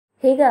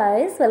Hey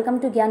guys, welcome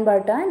to Gyan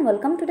Barta and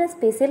welcome to the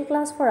special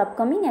class for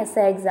upcoming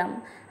SI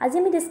exam.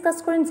 Aji mi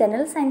discuss korim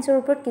general science or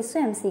upor kisu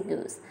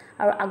MCQs.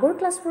 Aru agor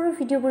class for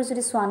video bur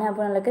jodi swane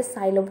aponalage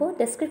sai lobo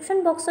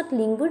description box ot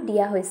link bur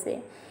dia hoise.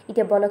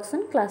 Ite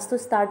bolokson class to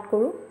start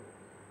koru.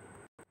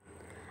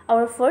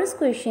 Our first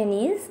question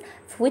is,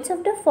 which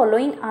of the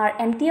following are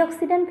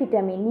antioxidant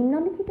vitamin?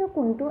 Nimnolikhito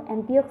kuntu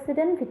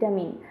antioxidant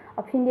vitamin?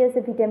 Option D is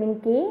vitamin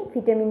K,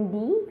 vitamin D,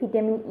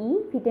 vitamin E,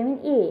 vitamin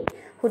A.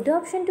 Shuddha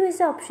option 2 is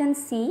option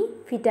C,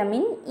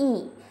 vitamin E.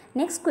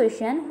 Next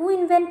question, who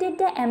invented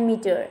the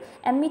ammeter?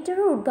 Ammeter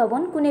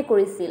udbhaban kune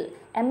korisil?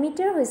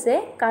 Ammeter hoise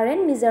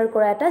current measure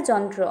kora eta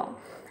jontro.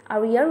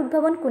 আৰু ইয়াৰ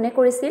উদ্ভাৱন কোনে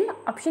কৰিছিল?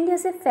 Option D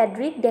আছে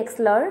Frederick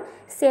ডেক্সলাৰ,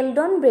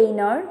 Sheldon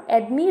ব্ৰেইনাৰ,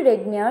 এডমি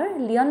ৰেগনাৰ,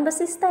 Leon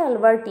বাচিষ্টা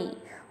এলবাৰ্টি।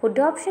 শুদ্ধ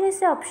option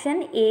আছে option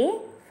এ,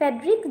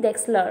 Frederick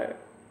ডেক্সলাৰ।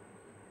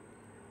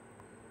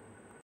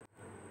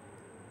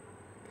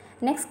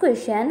 Next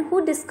question, হু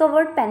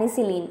discovered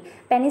penicillin?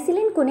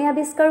 Penicillin কোনে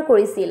আৱিষ্কাৰ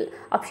কৰিছিল?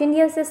 অপচন ডি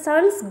আছে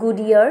Charles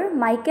গুডিয়াৰ,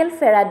 Michael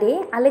Faraday,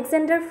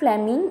 Alexander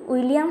Fleming,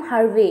 William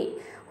Harvey.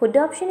 শুদ্ধ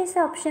অপচন আছে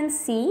option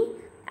C,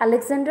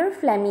 Alexander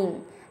Fleming.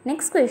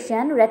 Next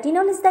question,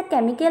 retinol is the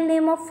chemical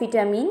name of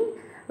vitamin.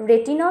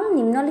 Retinol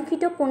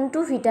নিম্নলিখিত কোনটো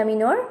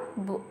ভিটামিনৰ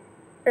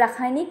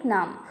ৰাসায়নিক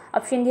নাম?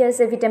 অপচন ডি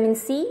আছে vitamin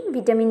C,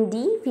 vitamin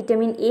D,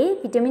 vitamin A,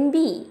 vitamin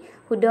B.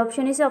 শুদ্ধ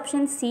option আছে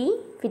option C,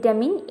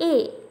 vitamin A.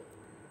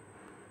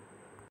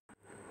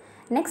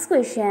 Next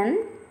question,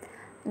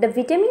 the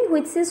vitamin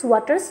which is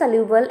water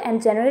soluble and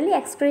generally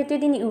excreted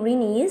in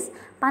urine is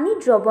পানী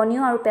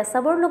দ্ৰৱণীয় আৰু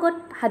পেচাবৰ লগত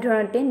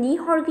সাধাৰণতে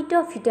নিসৰ্গিত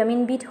ভিটামিন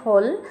বিধ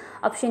হ'ল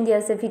অপচন ডি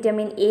আছে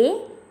vitamin A,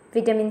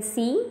 vitamin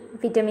C,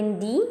 vitamin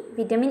D,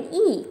 vitamin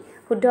E.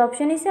 শুদ্ধ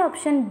অপচন আছে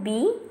অপচন বি,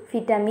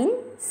 ভিটামিন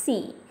সি।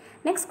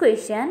 নেক্সট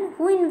কুৱেশ্যন,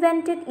 হু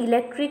ইনভেণ্টেড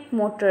ইলেক্ট্ৰিক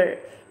মটৰ?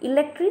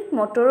 ইলেক্ট্ৰিক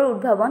মটৰৰ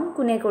উদ্ভাৱন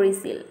কোনে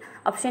কৰিছিল?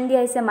 অপচন ডি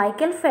আছে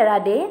Michael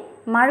Faraday,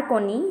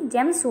 মাৰ্কনি,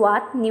 James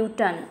watt,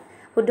 Newton.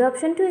 শুদ্ধ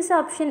অপচনটো হৈছে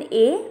option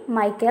A,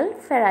 Michael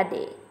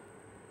Faraday.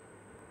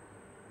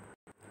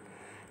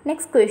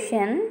 Next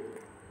question,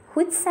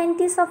 which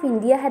scientist of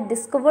India had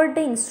discovered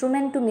the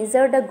instrument to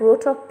measure the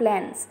growth of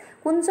plants?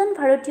 কোনজন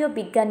ভাৰতীয়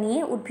বিজ্ঞানীয়ে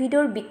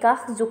উদ্ভিদৰ বিকাশ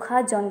জোখা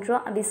যন্ত্ৰ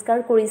আৱিষ্কাৰ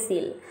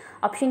কৰিছিল?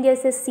 অপচন ডি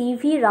আছে C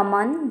V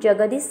Raman,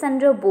 Jagadish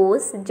Chandra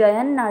Bose,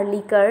 join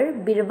Narlikar,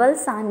 Birbal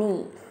Sahni.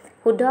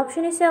 শুদ্ধ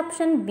অপচন আছে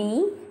অপচন বি,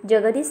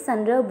 জগদীশ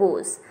চন্দ্ৰ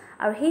বোস।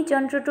 আৰু সেই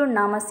যন্ত্ৰটোৰ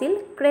নাম আছিল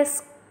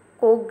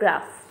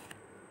ক্ৰেস্কোগ্ৰাফ।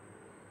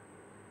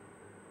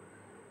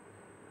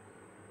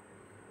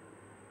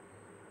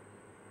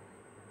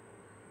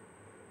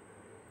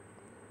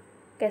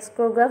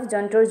 ক্ৰেস্কোগ্ৰাফ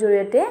যন্ত্ৰৰ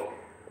জৰিয়তে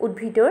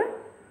উদ্ভিদৰ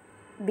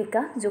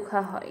বিকাশ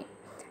জোখা হয়।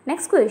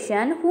 Next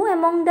question, who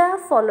among the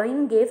following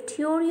gave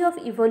theory of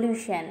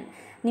evolution?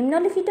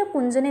 নিম্নলিখিত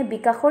কোনজনে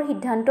বিকাশৰ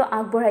সিদ্ধান্ত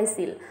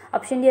আগবঢ়াইছিল?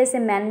 অপচন ডি আছে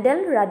মেণ্ডেল,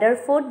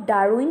 ৰাদাৰফোৰ্ড,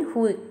 ডাৰউইন,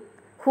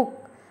 হুক।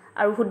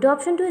 আৰু শুদ্ধ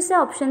অপচনটো হৈছে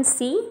option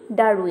C,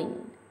 Darwin.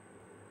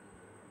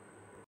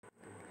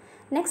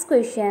 Next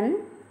question,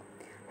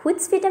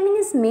 which vitamin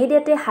is made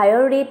at a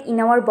higher rate in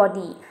our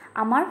body?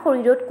 আমাৰ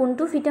শৰীৰত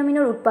কোনটো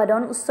ভিটামিনৰ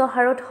উৎপাদন উচ্চ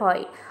হাৰত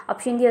হয়?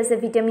 অপচন ডি আছে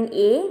vitamin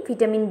A,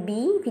 vitamin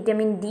B,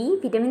 vitamin D,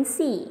 vitamin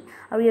C.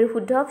 আৰু ইয়াৰ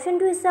শুদ্ধ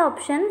অপচনটো হৈছে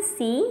option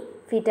C,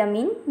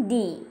 vitamin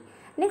D.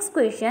 Next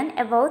question,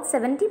 about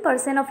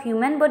 70% of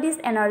human body's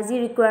energy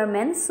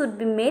requirements should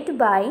be made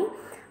by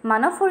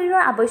মানৱ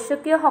শৰীৰৰ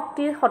আৱশ্যকীয়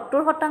শক্তিৰ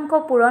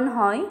 70% পূৰণ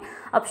হয়।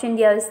 অপচন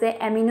দিয়া হৈছে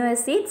এমিনো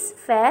এচিডছ,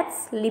 ফেটছ,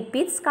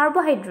 লিপিডছ,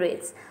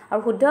 কাৰ্বহাইড্ৰেটছ। আৰু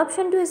শুদ্ধ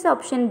অপচনটো হৈছে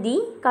option D,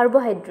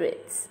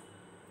 carbohydrates.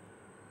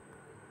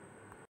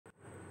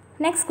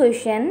 Next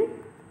question,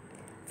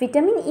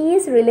 vitamin E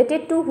is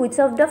related to which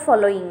of the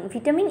following?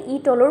 Vitamin E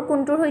তলৰ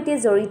কোনটোৰ সৈতে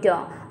জড়িত?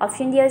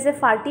 অপচন দিয়া হৈছে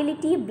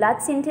fertility, blood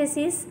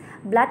চিনথেচিছ,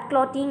 blood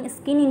clotting,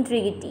 skin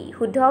integrity.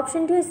 শুদ্ধ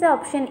অপচনটো হৈছে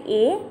option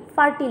A,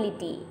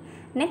 fertility.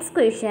 Next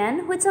question,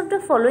 which of the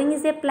following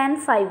is a plant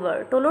fibre?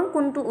 তলৰ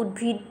কোনটো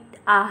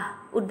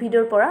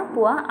উদ্ভিদৰ পৰা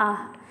পোৱা আঁহ?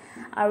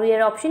 আৰু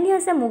ইয়াৰ অপচন দিয়া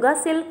আছে মুগা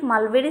চিল্ক,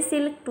 মালবেৰী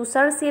চিল্ক,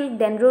 টুছাৰ চিল্ক,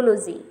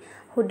 ডেণ্ড্ৰলজি।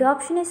 শুদ্ধ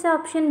অপচন হৈছে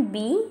option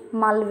B,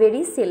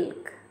 mulberry silk.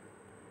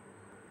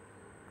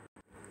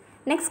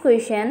 Next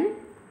question,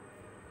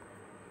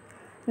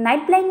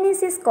 night blindness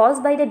is cause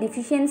by the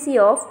ডিফিচিয়েঞ্চি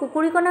of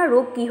কুকুৰিকণা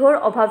ৰোগ কিহৰ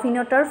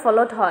অভাৱহীনতাৰ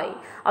ফলত হয়?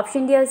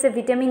 অপচন দিয়া হৈছে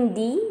vitamin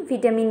D,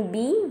 vitamin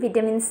B,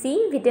 vitamin C,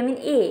 vitamin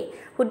A.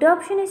 শুদ্ধ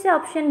অপচন হৈছে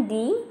option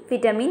D,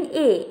 vitamin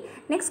A.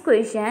 Next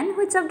question,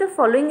 which of the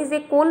following is a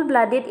cold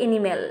blooded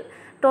animal?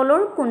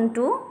 তলৰ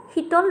কোনটো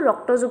শীতল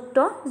ৰক্তযুক্ত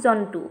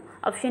জন্তু?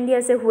 অপচন দিয়া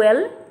আছে হুৱেল,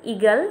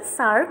 ইগল,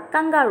 শাৰ্ক,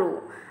 কাংগাৰু।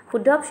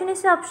 শুদ্ধ অপচন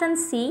হৈছে option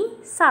C,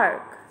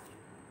 shark.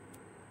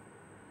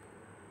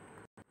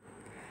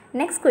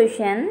 Next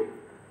question,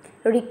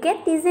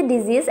 Rickets is a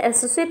disease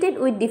associated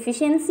with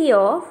deficiency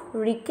of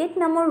Rickets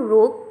নামৰ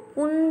ৰোগ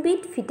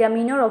কোনবিধ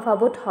ভিটামিনৰ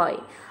অভাৱত হয়?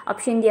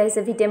 অপচন দিয়া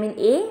আছে vitamin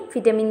A,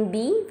 vitamin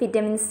B,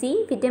 vitamin C,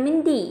 vitamin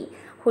D.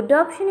 শুদ্ধ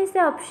অপচন হৈছে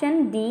option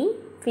D,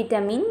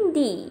 vitamin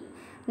D.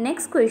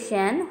 Next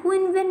question, who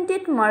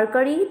invented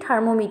mercury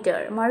thermometer?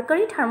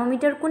 Mercury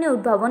thermometer কোনে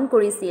উদ্ভাৱন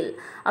কৰিছিল?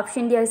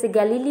 অপচন দিয়া হৈছে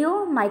Galileo,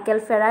 Michael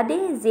Faraday,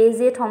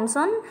 J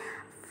Thomson,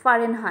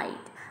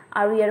 Fahrenheit.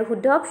 আৰু ইয়াৰ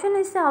শুদ্ধ অপচন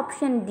হৈছে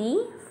option D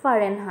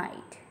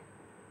Fahrenheit.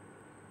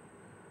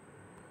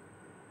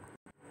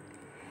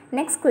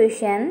 Next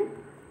question,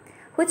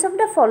 which of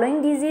the following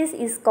disease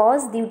is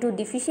caused due to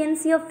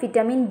deficiency of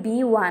vitamin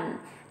B1?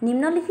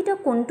 নিম্নলিখিত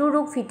কোনটো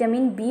ৰোগ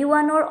ভিটামিন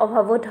B1 ৰ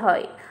অভাৱত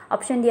হয়?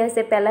 অপচন দিয়া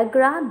আছে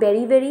পেলাগ্ৰা,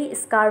 বেৰিবেৰি,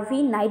 স্কাৰ্ভি,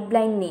 নাইট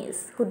ব্লাইণ্ডনেছ।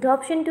 শুদ্ধ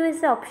অপচনটো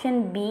হৈছে option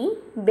B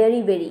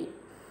beriberi.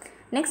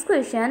 Next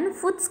question,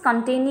 foods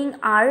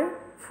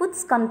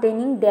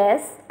containing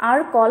dash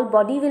are called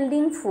body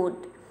building food.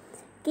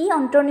 কি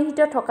অন্তৰ্নিহিত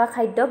থকা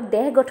খাদ্যক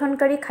দেহ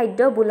গঠনকাৰী খাদ্য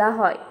বোলা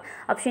হয়?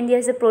 অপচন দিয়া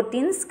আছে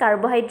প্ৰটিনছ,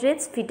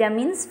 কাৰ্বহাইড্ৰেটছ,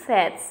 ভিটামিনছ,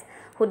 ফেটছ।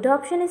 শুদ্ধ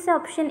অপচন হৈছে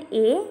অপচন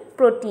এ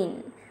প্ৰটিন।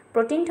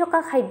 প্ৰটিন থকা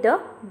খাদ্যক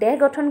দেহ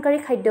গঠনকাৰী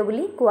খাদ্য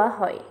বুলি কোৱা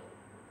হয়।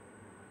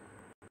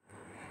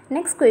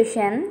 Next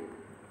question,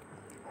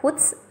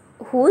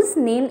 whose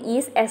name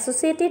is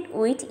associated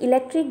with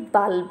electric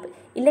bulb?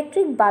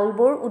 Electric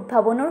bulbor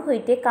উদ্ভাৱনৰ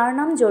সৈতে কাৰ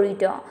নাম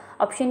জড়িত?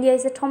 অপচন দিয়া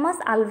আছে Thomas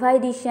Alva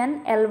Edison,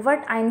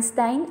 Albert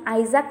Einstein,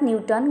 Isaac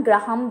Newton,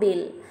 Graham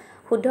বেল।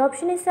 শুদ্ধ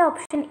অপচন হৈছে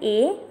অপচন এ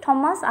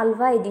Thomas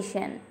Alva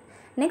Edison.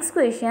 Next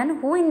question,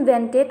 হু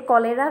ইনভেণ্টেড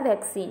কলেৰা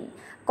ভেকচিন?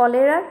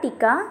 কলেৰাৰ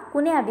টিকা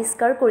কোনে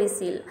আৱিষ্কাৰ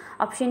কৰিছিল?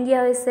 অপচন দিয়া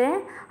হৈছে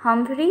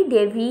হামফ্ৰি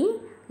ডেভি,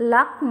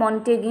 লাক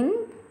মণ্টেগিন,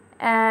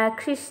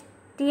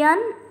 খ্ৰীষ্টিয়ান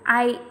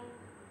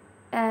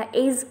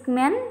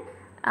এইজমেন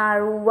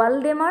আৰু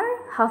ৱালডেমাৰ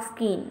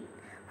হাফকিন।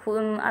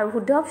 আৰু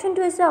শুদ্ধ অপচনটো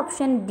হৈছে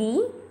option D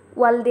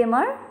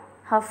ৱালডেমাৰ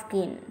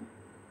Haffkine.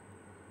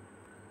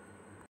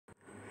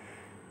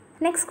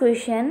 Next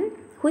question,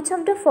 which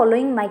of the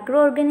following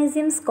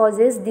microorganisms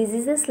causes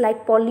diseases like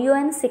polio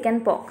and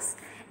chickenpox?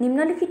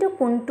 নিম্নলিখিত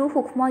কোনটো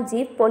সূক্ষ্ম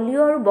জীৱ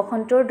পলিঅ' আৰু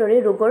বসন্তৰ দৰে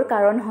ৰোগৰ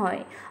কাৰণ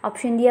হয়?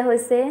 অপচন দিয়া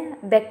হৈছে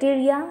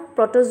বেক্টেৰিয়া,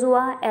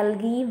 প্ৰটোজোৱা,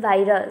 এলগি,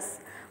 ভাইৰাছ।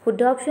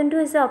 শুদ্ধ অপচনটো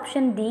হৈছে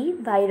option D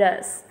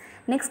virus.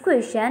 Next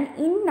question,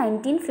 in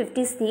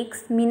 1956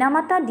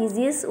 মিনামাটা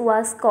disease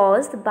was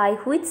caused by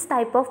which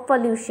type of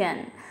pollution?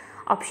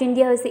 Option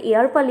দিয়া হৈছে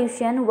air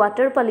pollution,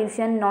 water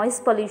pollution, noise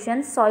pollution,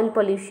 soil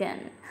pollution.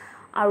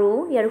 আৰু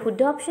ইয়াৰ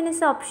শুদ্ধ অপচন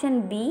হৈছে option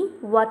B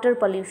water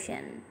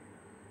pollution.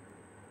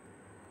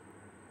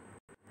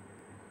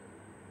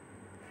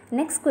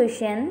 Next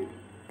question,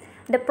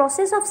 the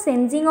process of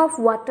changing of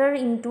water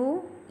into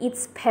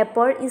its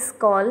vapor is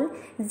called,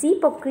 যি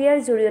প্ৰক্ৰিয়াৰ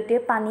জৰিয়তে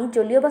পানী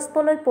জলীয়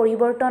বাষ্পলৈ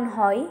পৰিৱৰ্তন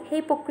হয়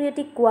সেই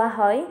প্ৰক্ৰিয়াটি কোৱা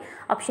হয়?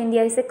 অপচন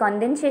দিয়া হৈছে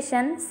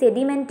কনডেনসেশ্যন,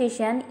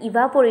 সেডিমেন্টেশ্যন,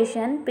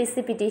 ইভাপোৰেশ্যন,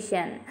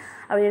 প্ৰেচিপিটেশ্যন।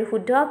 আৰু ইয়াৰ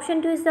শুদ্ধ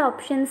অপচনটো হৈছে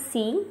option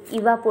C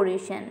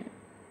ইভাপোৰেশ্যন।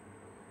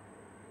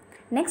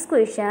 Next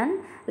question,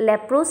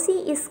 leprosy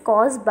is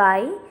cause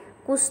বাই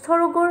কুষ্ঠ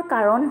ৰোগৰ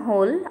কাৰণ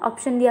হ'ল?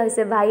 অপচন দিয়া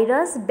হৈছে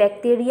ভাইৰাছ,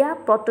 বেক্টেৰিয়া,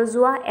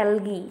 প্ৰটোজোৱা,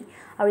 এলগি।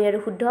 আৰু ইয়াৰ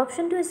শুদ্ধ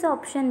অপচনটো হৈছে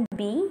option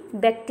B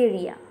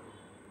bacteria.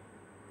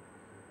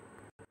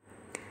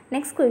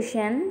 Next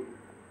question,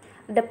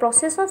 the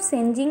process of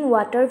changing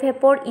water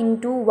ভেপৰ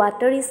into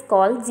water is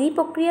cold, যি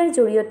প্ৰক্ৰিয়াৰ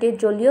জৰিয়তে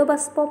জলীয়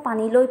বাষ্প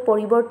পানীলৈ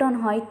পৰিৱৰ্তন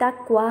হয় তাক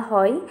কোৱা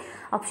হয়?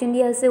 অপচন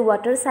দিয়া হৈছে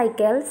ৱাটাৰ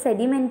চাইকেল,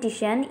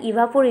 সেডিমেন্টেশ্যন,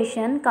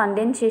 ইভাপোৰেশ্যন,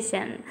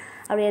 কনডেনসেশ্যন।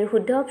 আৰু ইয়াৰ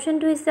শুদ্ধ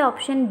অপচনটো হৈছে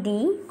option D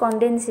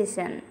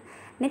কনডেনসেশ্যন।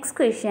 Next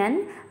question,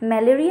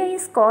 malaria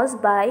is cause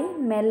by,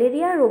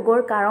 malaria ৰোগৰ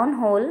কাৰণ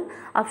হ'ল?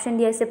 অপচন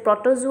দিয়া আছে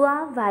প্ৰটোজোৱা,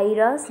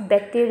 ভাইৰাছ,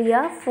 বেক্টেৰিয়া,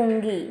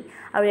 ফুংগি।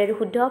 আৰু ইয়াৰ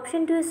শুদ্ধ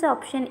অপচনটো হৈছে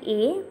option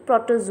A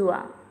প্ৰটোজোৱা।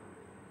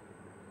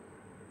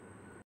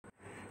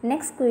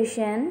 Next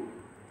question,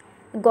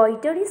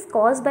 goitre is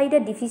cause by the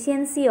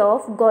ডিফিচিয়েঞ্চি of,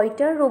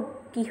 goitre ৰোগ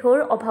কিহৰ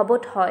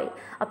অভাৱত হয়?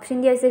 অপচন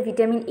দিয়া আছে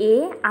vitamin A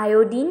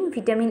iodine,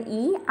 vitamin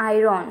E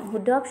iron.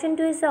 শুদ্ধ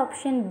অপচনটো হৈছে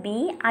option B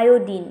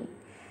iodine.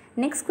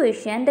 Next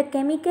question, the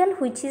chemical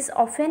which is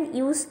often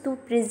used to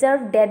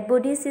preserve dead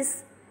bodies is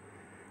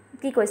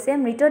কি কৈছে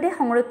মৃতদেহ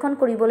সংৰক্ষণ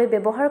কৰিবলৈ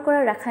ব্যৱহাৰ কৰা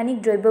ৰাসায়নিক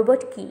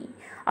দ্ৰব্যবিধ কি?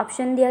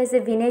 অপচন দিয়া হৈছে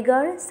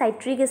vinegar,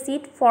 সাইট্ৰিক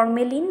acid,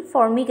 formalin,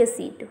 formic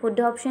acid. শুদ্ধ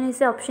অপচন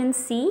হৈছে option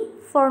C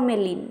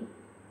formalin.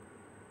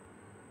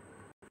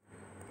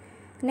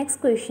 Next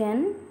question,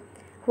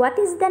 what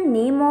is the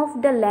name of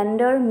the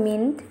lander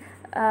meant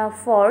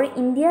for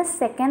India's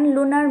second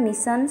lunar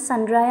mission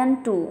Chandrayaan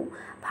 2?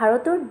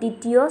 ভাৰতৰ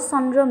দ্বিতীয়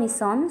চন্দ্ৰ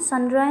মিছন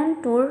চন্দ্ৰায়ন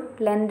 2ৰ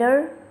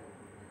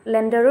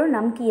লেণ্ডাৰৰ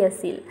নাম কি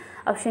আছিল?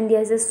 অপচন দিয়া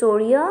হৈছে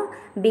সূৰ্য,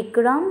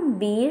 বিক্ৰম,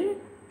 বীৰ,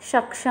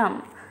 সক্ষম।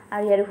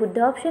 আৰু ইয়াৰ শুদ্ধ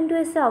অপচনটো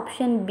হৈছে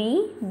option B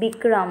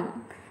Vikram.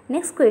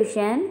 Next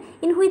question,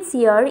 in which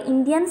year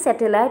Indian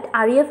satellite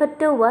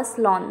Aryabhatta was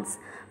launch?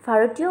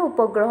 ভাৰতীয়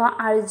উপগ্ৰহ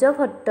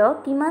আৰ্যভট্ট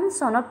কিমান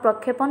চনত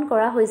প্ৰক্ষেপণ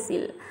কৰা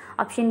হৈছিল?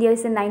 অপচন দিয়া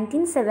হৈছে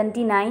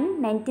 1979,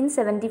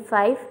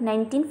 1975,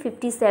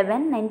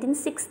 1957,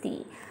 1960।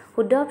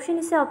 শুদ্ধ অপচন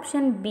হৈছে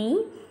অপচন বি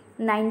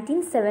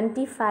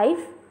 1975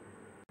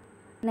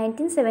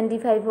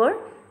 1975ৰ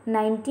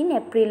 19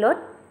 এপ্ৰিলত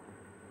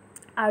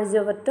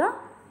আৰ্যভট্ট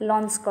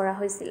লঞ্চ কৰা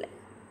হৈছিল।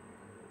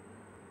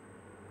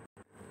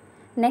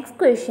 Next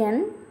question,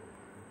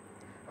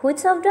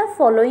 Which of the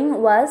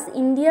following was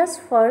India's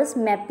first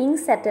mapping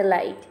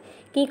satellite?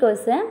 কি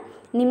কৈছে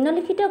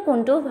নিম্নলিখিত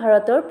কোনটো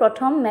ভাৰতৰ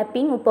প্ৰথম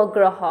ম্যাপিং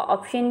উপগ্ৰহ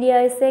অপশন দিয়া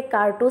আছে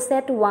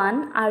কাৰ্টোসেট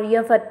 1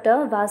 আৰ্যভট্ট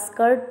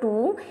ভাস্কৰ 2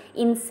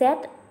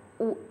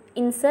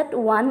 ইনসেট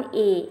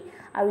 1a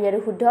আৰু ইয়াৰ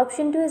শুদ্ধ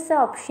অপশনটো হৈছে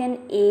option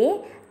A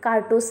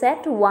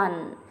কাৰ্টোসেট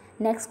 1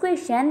 next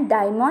question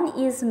diamond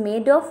is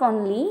made of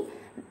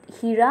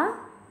Hira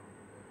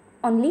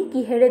only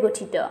কিহেৰে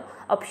গঠিত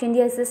অপশন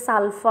দিয়া আছে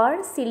সালফাৰ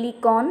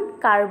সিলিকন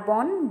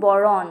কাৰ্বন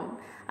বৰন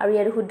আৰু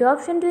ইয়াৰ শুদ্ধ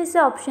অপশনটো হৈছে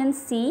option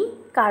C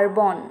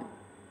carbon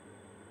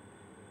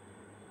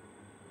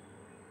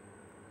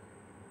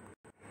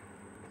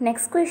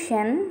next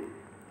question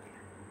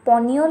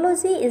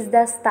পনিঅলজি is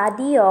the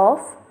study of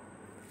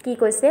কি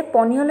কৈছে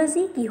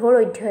পনিঅলজি কিহৰ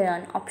অধ্যয়ন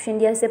অপশন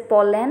দিয়া আছে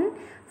pollen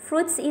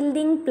fruits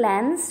yielding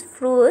plants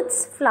fruits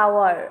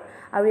flower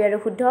আৰু ইয়াৰ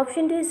শুদ্ধ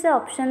অপশনটো হৈছে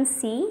option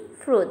C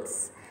fruits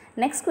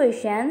next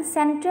question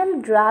Central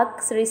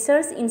Drugs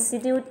Research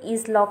Institute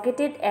is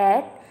located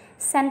at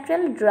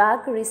Central Drug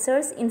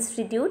Research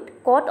Institute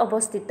ক'ত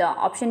অৱস্থিত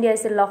অপশন দিয়া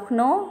আছে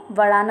লখনৌ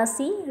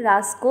বাৰাণসী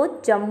ৰাজকোট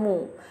জম্মু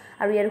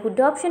আৰু ইয়াৰ শুদ্ধ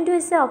অপশনটো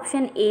হৈছে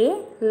option A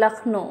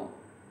Lucknow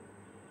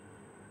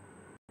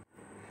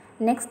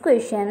next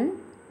question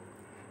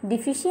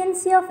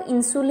Deficiency of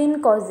Insulin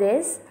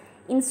causes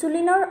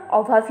ইনসুলিনৰ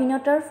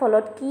অভাৱহীনতাৰ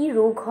ফলত কি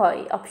ৰোগ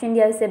হয় অপশন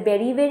দিয়া আছে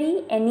বেৰিবেৰি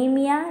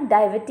এনিমিয়া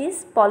ডায়াবেটিস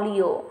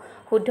পলিও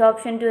শুদ্ধ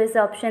অপশনটো হৈছে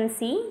option C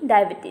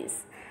diabetes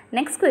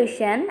next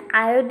question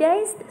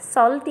iodized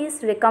salt is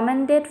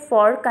recommended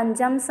for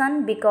consumption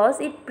because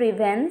it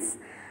prevents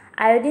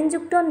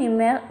আয়োডিনযুক্ত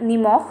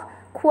নিমখ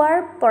খোৱাৰ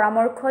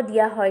পৰামৰ্শ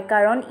দিয়া হয়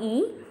কাৰণ ই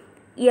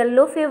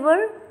yellow fever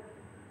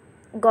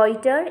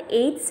Goiter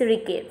AIDS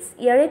Rickets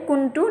ইয়াৰে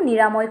কোনটো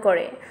নিৰাময়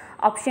কৰে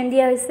অপশন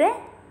দিয়া হৈছে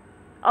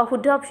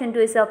শুদ্ধ অপশনটো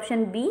হৈছে option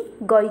B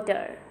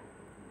Goiter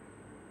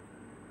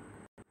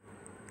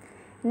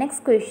next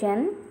question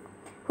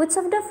which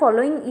of the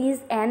following is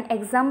an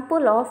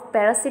example of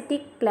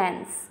parasitic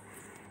plants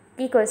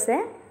কি কৈছে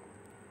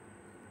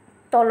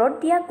তলত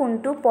দিয়া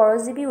কোনটো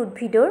পৰজীৱী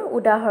উদ্ভিদৰ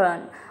উদাহৰণ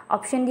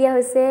অপশন দিয়া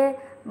হৈছে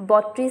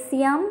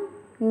বট্ৰিচিয়াম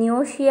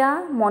নিওচিয়া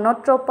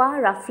মনোট্ৰপা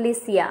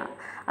ৰাফলেচিয়া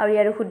আৰু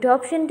ইয়াৰ শুদ্ধ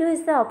অপশনটো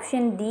হৈছে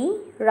option D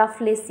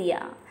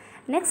ৰাফলেচিয়া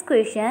Next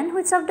question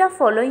which of the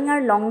following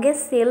are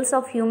longest cells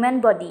of human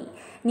body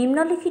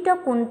নিম্নলিখিত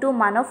কোনটো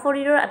মানৱ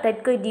শৰীৰৰ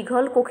আটাইতকৈ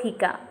দীঘল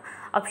কোষিকা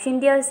অপশন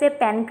দিয়া হৈছে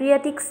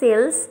pancreatic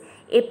cells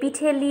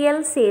epithelial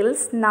cells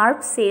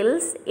nerve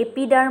cells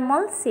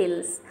epidermal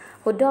cells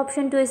শুদ্ধ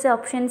অপশনটো হৈছে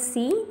option C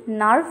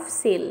nerve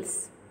cells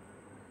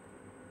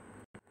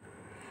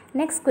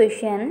Next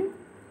question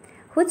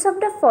which of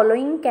the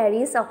following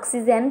carries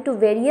oxygen to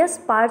various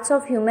parts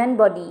of human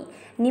body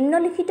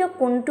নিম্নলিখিত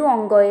কোনটো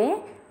অংগয়ে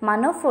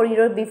মানৱ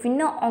শৰীৰৰ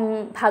বিভিন্ন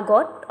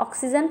ভাগত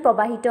অক্সিজেন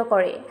প্ৰবাহিত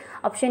কৰে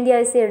অপশন দিয়া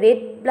হৈছে red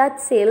blood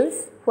cells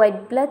white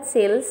blood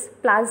cells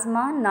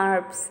plasma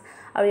nerves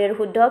আৰু ইয়াৰ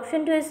শুদ্ধ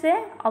অপশনটো হৈছে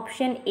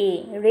option A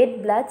red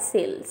blood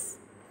cells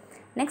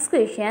next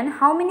question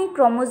how many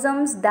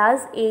ক্ৰোমোজোমছ does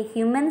a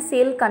human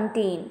cell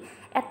contain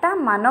এটা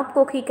মানৱ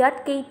কোষিকাত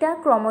কেইটা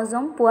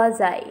ক্ৰোমোজোম পোৱা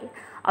যায়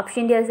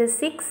অপশন দিয়া হৈছে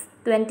 6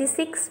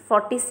 26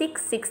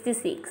 46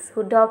 66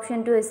 শুদ্ধ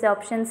অপশনটো হৈছে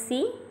অপশন C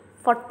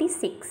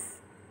 46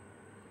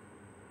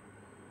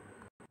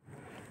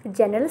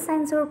 জেনাৰেল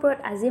সায়েন্সৰ ওপৰত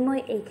আজি মই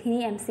এইখিনি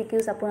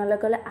এমসিকিউজ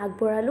আপোনালোকলৈ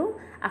আগবঢ়ালো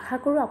আশা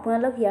কৰো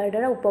আপোনালোক ইয়াৰ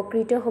দ্বাৰা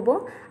উপকৃত হ'ব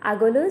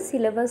আগলৈ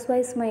সিলেবাস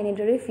ওয়াইজ মই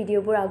এনেদৰে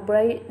ভিডিওবোৰ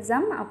আগবঢ়াই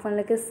যাম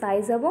আপোনালোকে চাই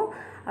যাব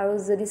আৰু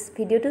যদি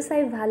ভিডিওটো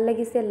চাই ভাল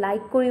লাগিছে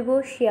লাইক কৰিব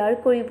শেয়াৰ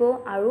কৰিব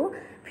আৰু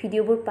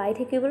ভিডিওবোৰ পাই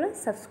থাকিবলৈ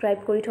সাবস্ক্ৰাইব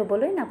কৰি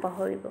থবলৈ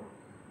নাপাহৰিব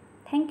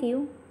থ্যাংক ইউ